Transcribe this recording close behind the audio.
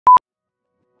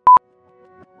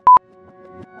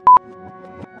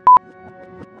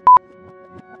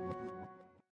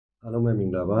အားလုံးပဲမ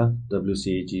င်္ဂလာပါ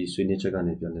WCAG ဆွေးနွေးချက်က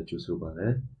နေပြန်လည်ကြိုဆိုပါရစေ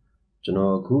ကျွန်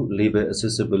တော်အခု label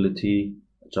accessibility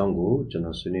အကြောင်းကိုကျွန်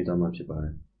တော်ဆွေးနွေးသွားမှာဖြစ်ပါတ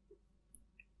ယ်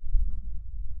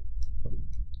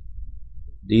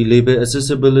ဒီ label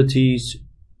accessibility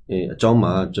အကြောင်း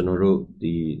မှာကျွန်တော်တို့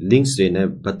ဒီ links တွေနဲ့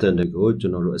button တွေကိုကျွ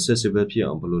န်တော်တို့ accessible ဖြစ်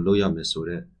အောင်ဘယ်လိုလုပ်ရမလဲဆို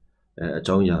တဲ့အ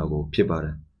ကြောင်းအရာကိုဖြစ်ပါတ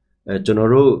ယ်ကျွန်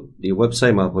တော်တို့ဒီ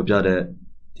website မှာဖော်ပြတဲ့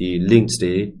ဒီ links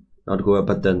တွေနောက်တစ်ခုက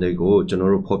button တွေကိုကျွန်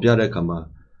တော်တို့ဖော်ပြတဲ့အခါမှာ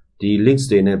ဒီ links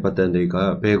တွေနဲ့ button တွေက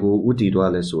ဘယ်ကိုဥတည်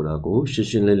သွားလဲဆိုတာကိုရှင်း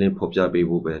ရှင်းလင်းလင်းဖော်ပြပေး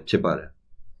ဖို့ပဲဖြစ်ပါတယ်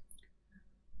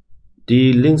ဒီ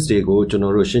links တွေကိုကျွန်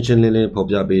တော်တို့ရှင်းရှင်းလင်းလင်းဖော်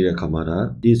ပြပေးတဲ့အခါမှာ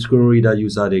ဒီ screen reader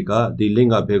user တွေကဒီ link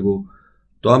ကဘယ်ကို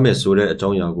သွားမယ်ဆိုတဲ့အကြော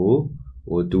င်းအရာကို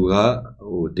သူက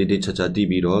တိတိကျကျသိ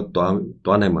ပြီးတော့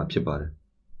သွားနိုင်မှာဖြစ်ပါတယ်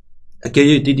အကယ်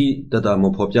၍တိတိတတ်တာမ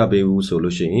ဖော်ပြပေးဘူးဆို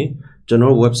လို့ရှိရင်ကျွန်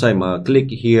တော် website မှာ click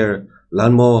here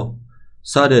learn more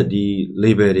စတဲ့ဒီ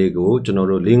label တွေကိုကျွန်တော်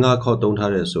တို့၄-၅ ခေါက်သုံး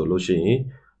ထားတယ်ဆိုလို့ရှိရင်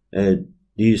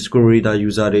ဒီ screen reader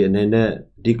user တွေအနေနဲ့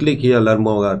ဒီ click here learn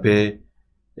more ကဘယ်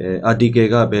article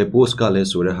ကဘယ် post ကလဲ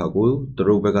ဆိုတဲ့ဟာကိုသူ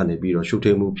တို့ဘက်ကနေပြီးတော့ရှုပ်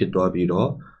ထွေးမှုဖြစ်သွားပြီးတော့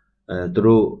သူ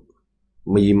တို့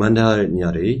မယီမန်းတဲ့နေရာ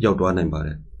တွေရောက်သွားနိုင်ပါတ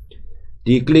ယ်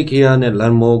ဒီ click here နဲ့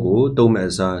learn more ကိုသုံးမဲ့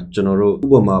အစားကျွန်တော်တို့ဥ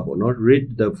ပမာပေါ့နော် read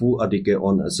the full article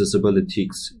on accessibility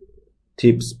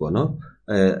tips ပေါ့နော်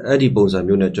အဲ့ဒီပုံစံ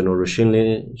မျိုးနဲ့ကျွန်တော်တို့ရှင်းလ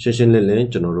င်း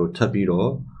ကျွန်တော်တို့ထပ်ပြီးတော့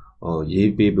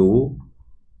ရေးပေးဖို့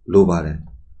လိုပါတယ်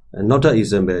နောက်ထပ်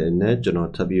example နဲ့ကျွန်တော်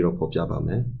ထပ်ပြီးတော့ဖော်ပြပါမ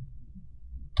ယ်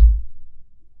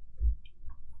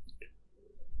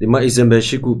ဒီမှာ example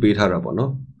ရှိခုပေးထားတာပေါ့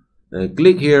နော်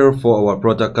click here for our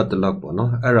product catalog ပေါ့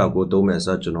နော်အဲ့ဒါကိုသုံးမဲ့အ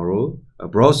စားကျွန်တော်တို့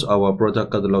browse our product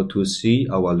catalog to see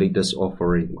our latest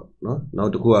offering ပေါ့နော်နော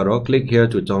က်တစ်ခုကတော့ click here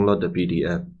to download the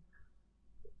PDF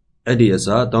အဲ့ဒီအ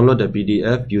စား download the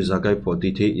PDF user guide for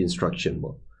detailed instruction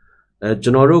ပေါ့ကျွ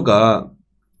န်တော်တို့က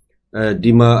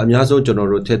ဒီမှာအများဆုံးကျွန်တော်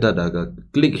တို့ထည့်တတ်တာက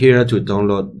click here to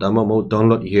download ဒါမှမဟုတ်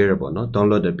download here ပေါ့နော်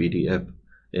download the PDF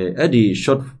အဲ့ဒီ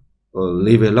short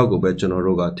label လောက်ကိုပဲကျွန်တော်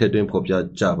တို့ကထည့်သွင်းဖော်ပြ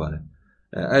ကြပါတယ်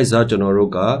အဲ့ဒါကျွန်တော်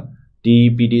တို့ကဒီ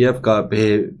PDF ကဘ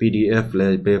ယ် PDF လဲ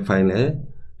ဘယ် file လဲ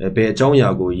ဘယ်အကြောင်းအရာ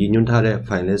ကိုရည်ညွှန်းထားတဲ့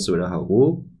file လဲဆိုတာဟာကို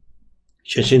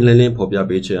ရှင်းရှင်းလင်းလင်းဖော်ပြ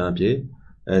ပေးခြင်းအပြင်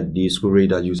ဒီ screen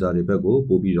reader user တွေဘက်ကို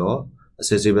ပို့ပြီးတော့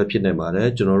accessible ဖြစ်နိုင်ပါတယ်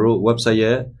ကျွန်တော်တို့ website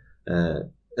ရဲ့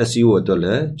SEO အတွက်လ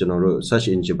ည်းကျွန်တော်တို့ search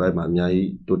engine ဘက်မှာအများကြီး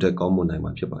တိုးတက်ကောင်းမွန်နိုင်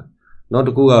မှာဖြစ်ပါတယ်နောက်တ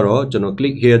စ်ခုကတော့ကျွန်တော်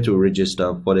click here to register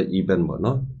for the event ပေါ့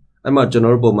နော်အဲ့မှာကျွန်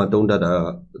တော်တို့ပုံမှာတုံးတတ်တာ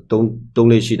တုံး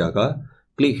လေးရှိတာက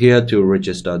click here to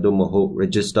register တို့မဟုတ်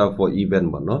register for event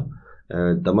ပေါ့နော်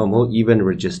ဒါမှမဟုတ် event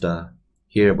register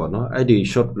here ပေါ့နော်အဲ့ဒီ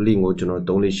short link ကိုကျွန်တော်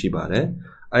တုံးလေးရှိပါတယ်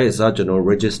အဲ့ဒါကျွန်တော်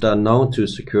register now to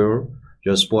secure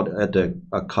your spot at the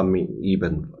upcoming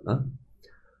event ပေါ့နော်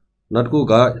နောက်တစ်ခု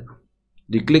က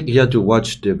ဒီ click here to watch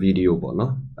the video ပေါ့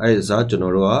နော်အဲ့ဒါကျွန်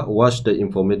တော်တို့က watch the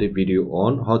informative video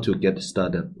on how to get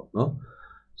started ပေါ့နော်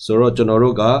ဆိုတော့ကျွန်တော်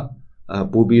တို့က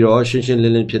ပို့ပြီးတော့ရှင်းရှင်းလ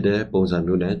င်းလင်းဖြစ်တဲ့ပုံစံ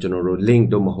မျိုးနဲ့ကျွန်တော်တို့ link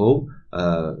တို့မဟုတ်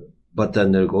button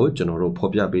တွေကိုကျွန်တော်တို့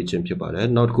ဖော်ပြပေးခြင်းဖြစ်ပါတယ်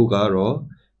နောက်တစ်ခုကတော့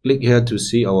click here to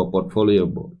see our portfolio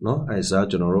ပေါ့နော်အဲ့ဒါ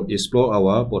ကျွန်တော်တို့ explore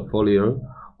our portfolio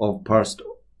of past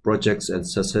projects and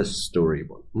success story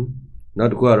ပေါ့နော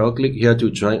က်တစ်ခုကတော့ click here to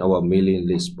join our mailing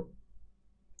list ပေါ့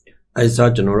အဲ့ဒါ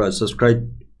ကျွန်တော်တို့ subscribe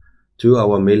to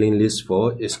our mailing list for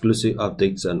exclusive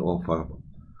updates and offer ပေါ့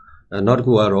နောက်တစ်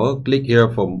ခုကတော့ click here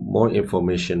for more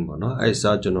information ပေါ့နော်အဲ့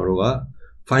ဒါကျွန်တော်တို့က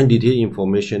find detailed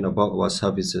information about our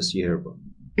services here ပေါ့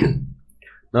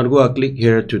နောက်တစ်ခုက click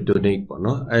here to donate ပေါ့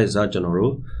နော်အဲ့ဒါကျွန်တော်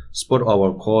တို့ support our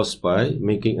cause by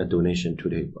making a donation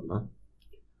today ပေါ့နော်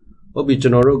ဟုတ်ပြီကျွ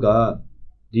န်တော်တို့က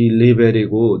ဒီ label တွေ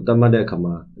ကိုသတ်မှတ်တဲ့အခါ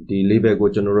မှာဒီ label ကို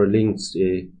ကျွန်တော်တို့ links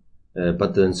တွေ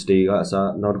buttons တွေကအစား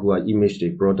နောက်တစ်ခုက image တွေ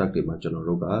product တွေမှာကျွန်တော်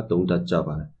တို့ကသုံးတတ်ကြ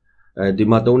ပါတယ်ဒီ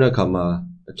မှာသုံးတဲ့အခါမှာ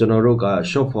ကျွန်တော်တို့က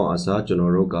short form အစားကျွန်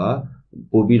တော်တို့က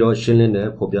ပို့ပြီးတော့ရှင်းလင်းတဲ့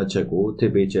ဖော်ပြချက်ကိုထ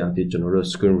ည့်ပေးခြင်းအဖြစ်ကျွန်တော်တို့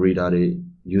screen reader တွေ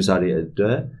user တွေအတွ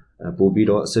က်ပို့ပြီး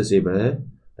တော့ accessible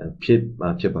ဖြ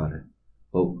စ်ပါတယ်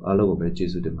ဟုတ်အားလုံးကိုပဲကျေး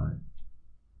ဇူးတင်ပါတယ်